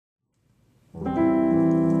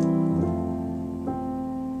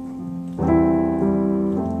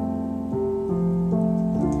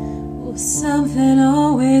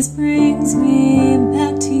always brings me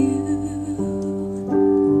back to you.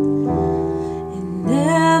 It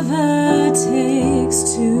never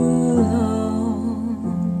takes too long.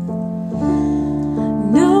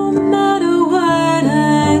 No matter what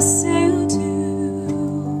I say or do,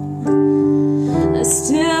 I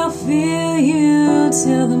still feel you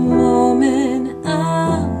till the moment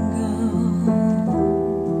I'm gone.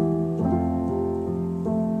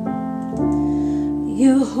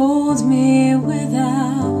 You hold me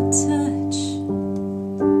without touch.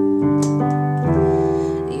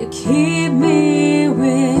 You keep me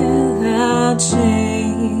without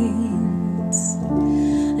chains.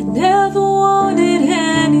 I never wanted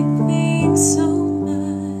anything so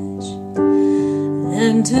much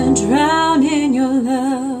than to drown in your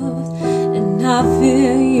love and not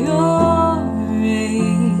feel your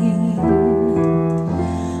rain.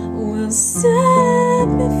 Will set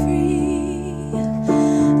me free,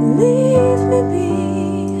 leave me be.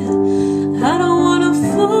 I don't wanna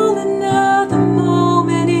fall another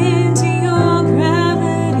moment into your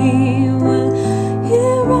gravity. Well,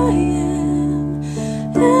 here I am,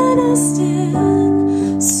 and I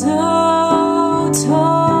stand so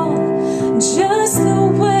tall, just the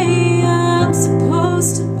way I'm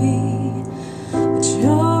supposed to be. But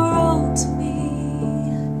you're all to me,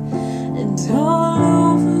 and all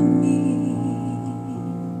over me.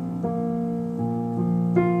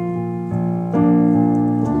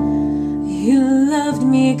 You loved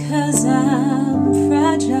me 'cause I'm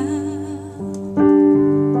fragile,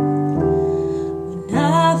 when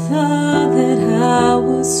I thought that I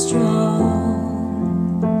was strong.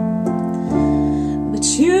 But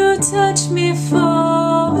you touched me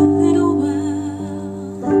for a little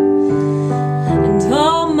while, and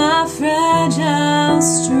all my fragile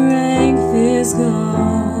strength is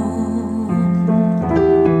gone.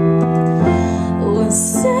 Well,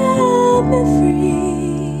 set me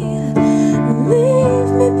free, leave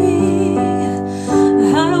me be.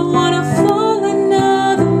 I don't wanna fall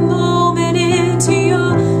another moment into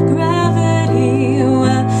your gravity.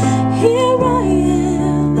 Well, here I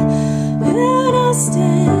am, and I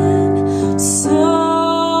stand so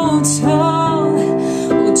tall,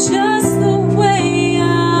 well, just the way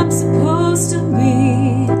I'm supposed to be.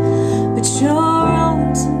 But you're on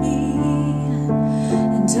to me,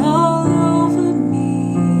 and all over me.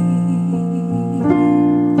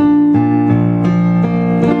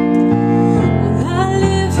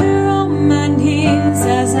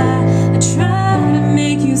 As I try to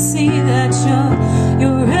make you see that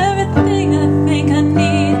you're everything I think I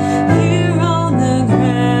need here on the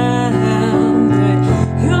ground. But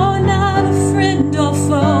you're not a friend or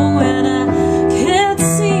foe, and I can't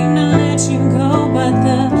seem to let you go. But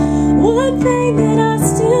the one thing that I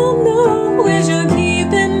still know is you're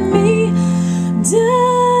keeping me down.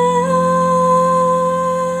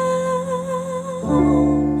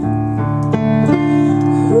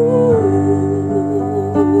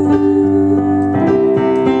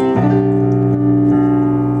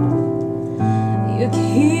 You're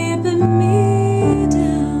keeping me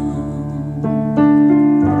down.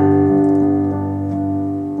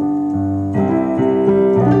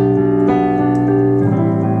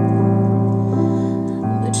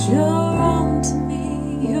 But you're on to me,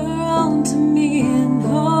 you're on to me, and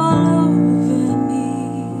all over me.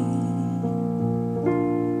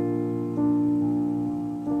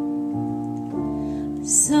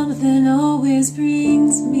 Something always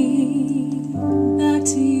brings me back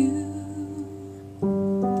to you.